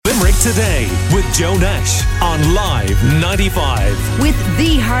Limerick Today with Joe Nash on Live 95. With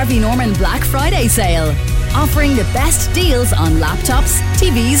the Harvey Norman Black Friday sale. Offering the best deals on laptops,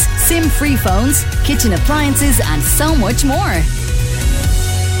 TVs, SIM-free phones, kitchen appliances and so much more.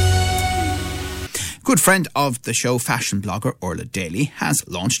 Good friend of the show, fashion blogger Orla Daly, has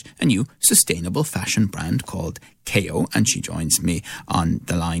launched a new sustainable fashion brand called KO, and she joins me on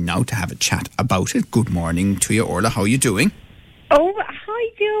the line now to have a chat about it. Good morning to you, Orla. How are you doing? Oh, hi,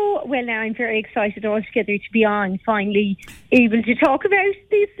 Joe. Well, now I'm very excited altogether to be on, finally able to talk about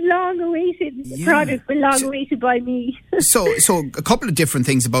this long-awaited product, but long-awaited by me. So a couple of different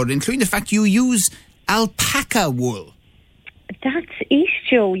things about it, including the fact you use alpaca wool. That's it,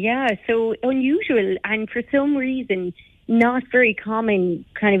 Joe, yeah. So unusual and for some reason not very common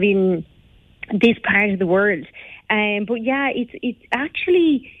kind of in this part of the world. But yeah, it's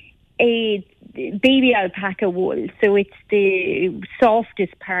actually a baby alpaca wool. So it's the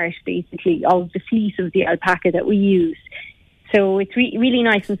softest part, basically, of the fleece of the alpaca that we use. So it's really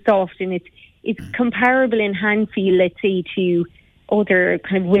nice and soft, and it's comparable in hand feel, let's say, to other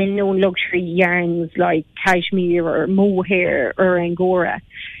kind of well-known luxury yarns like cashmere or mohair or angora,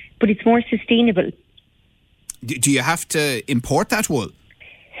 but it's more sustainable. Do you have to import that wool?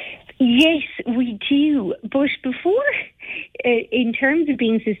 Yes, we do. But before, in terms of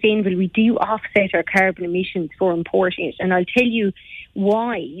being sustainable, we do offset our carbon emissions for importing it. And I'll tell you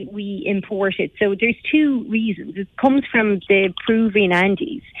why we import it. So there's two reasons. It comes from the Peruvian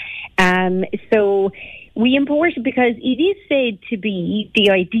Andes. So we import it because it is said to be the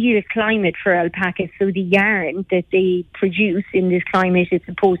ideal climate for alpacas. So the yarn that they produce in this climate is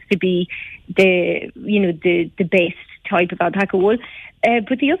supposed to be the best type of alpaca wool.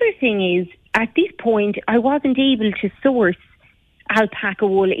 But the other thing is, at this point, I wasn't able to source alpaca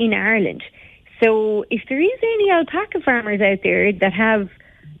wool in Ireland. So if there is any alpaca farmers out there that have,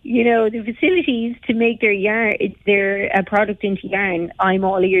 the facilities to make their product into yarn, I'm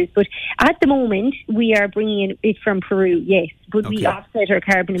all ears. But at the moment, we are bringing it from Peru, yes. But we offset our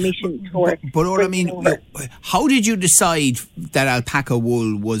carbon emissions for. But all I mean, how did you decide that alpaca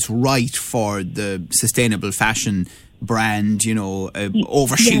wool was right for the sustainable fashion brand,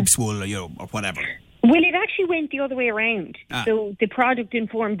 over sheep's wool, or whatever? Well, it actually went the other way around. So the product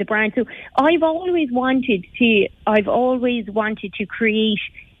informed the brand. So I've always wanted to create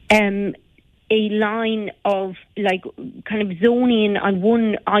a line of kind of zoning on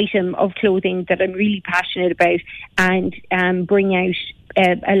one item of clothing that I'm really passionate about, and bring out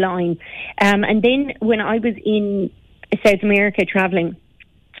a line. And then when I was in South America travelling,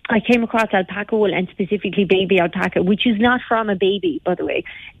 I came across alpaca wool, and specifically baby alpaca, which is not from a baby, by the way.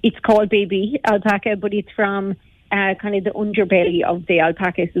 It's called baby alpaca, but it's from kind of the underbelly of the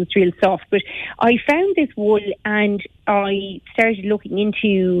alpaca, so it's real soft. But I found this wool, and I started looking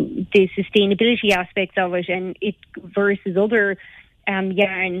into the sustainability aspects of it, and it versus other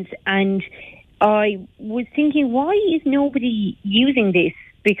yarns. And I was thinking, why is nobody using this?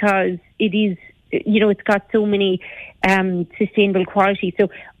 Because it is, it's got so many sustainable qualities. So,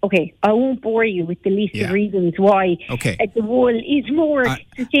 okay, I won't bore you with the list of reasons why the wool is more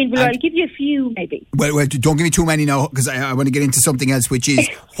sustainable. I'll give you a few, maybe. Well, don't give me too many now, because I want to get into something else, which is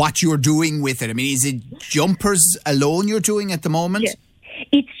what you're doing with it. I mean, is it jumpers alone you're doing at the moment? Yeah.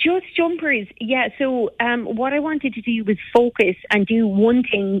 It's just jumpers, yeah. So what I wanted to do was focus and do one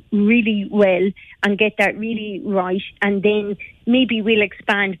thing really well and get that really right, and then maybe we'll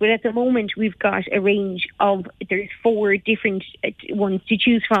expand. But at the moment, we've got a range of, there's 4 different ones to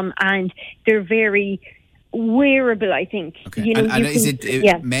choose from, and they're very wearable, I think. Okay. And is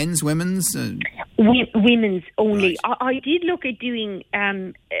it men's, women's? Women's only. Right. I did look at doing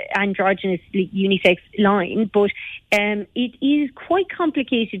androgynous unisex line, but it is quite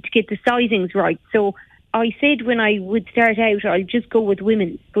complicated to get the sizings right. So I said when I would start out, I'll just go with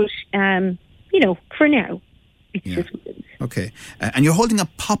women's. But, for now, it's just women's. Okay. And you're holding a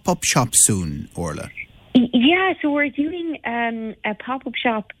pop-up shop soon, Orla? Yeah, so we're doing a pop-up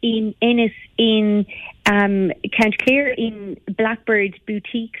shop in Ennis, in County Clare, in Blackbird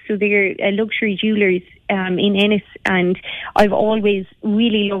Boutique. So they're luxury jewellers in Ennis, and I've always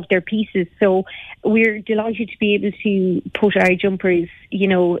really loved their pieces. So we're delighted to be able to put our jumpers,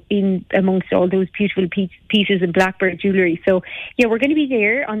 in amongst all those beautiful pieces of Blackbird jewellery. So yeah, we're going to be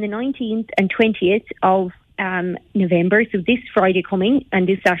there on the 19th and 20th of November, so this Friday coming and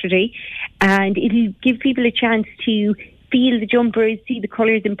this Saturday, and it'll give people a chance to feel the jumpers, see the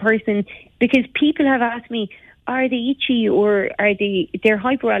colours in person, because people have asked me, are they itchy or they're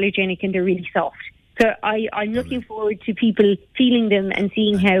hypoallergenic and they're really soft. So I'm looking forward to people feeling them and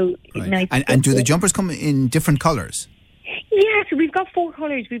seeing how nice. And do the jumpers come in different colours? Yeah, so we've got 4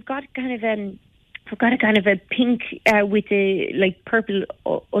 colours. We've got a kind of a pink with a like purple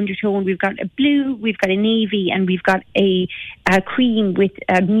undertone. We've got a blue, we've got a navy, and we've got a cream with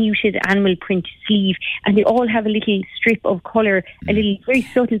a muted animal print sleeve. And they all have a little strip of colour, a little very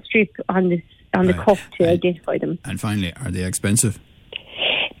subtle strip on the cuff to identify them. And finally, are they expensive?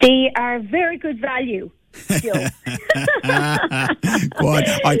 They are very good value. Go on.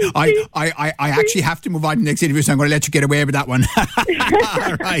 I actually have to move on to the next interview, so I'm going to let you get away with that one.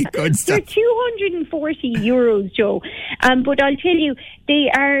 All right, good stuff. They're €240, Joe. But I'll tell you,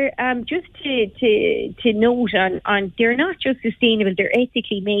 they are just to note on they're not just sustainable; they're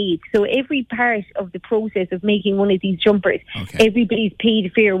ethically made. So every part of the process of making one of these jumpers, everybody's paid a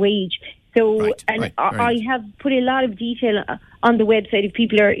fair wage. So, I have put a lot of detail on the website if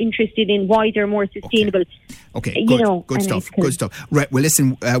people are interested in why they're more sustainable. Okay, good stuff. Right, well,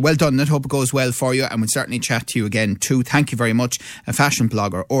 listen, well done. I hope it goes well for you, and we'll certainly chat to you again too. Thank you very much. A fashion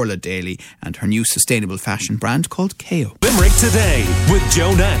blogger, Orla Daly, and her new sustainable fashion brand called KO. Limerick Today with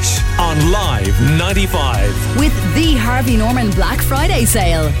Joe Nash on Live 95. With the Harvey Norman Black Friday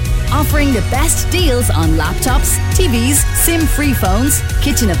sale. Offering the best deals on laptops, TVs, SIM-free phones,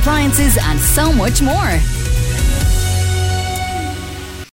 kitchen appliances and so much more.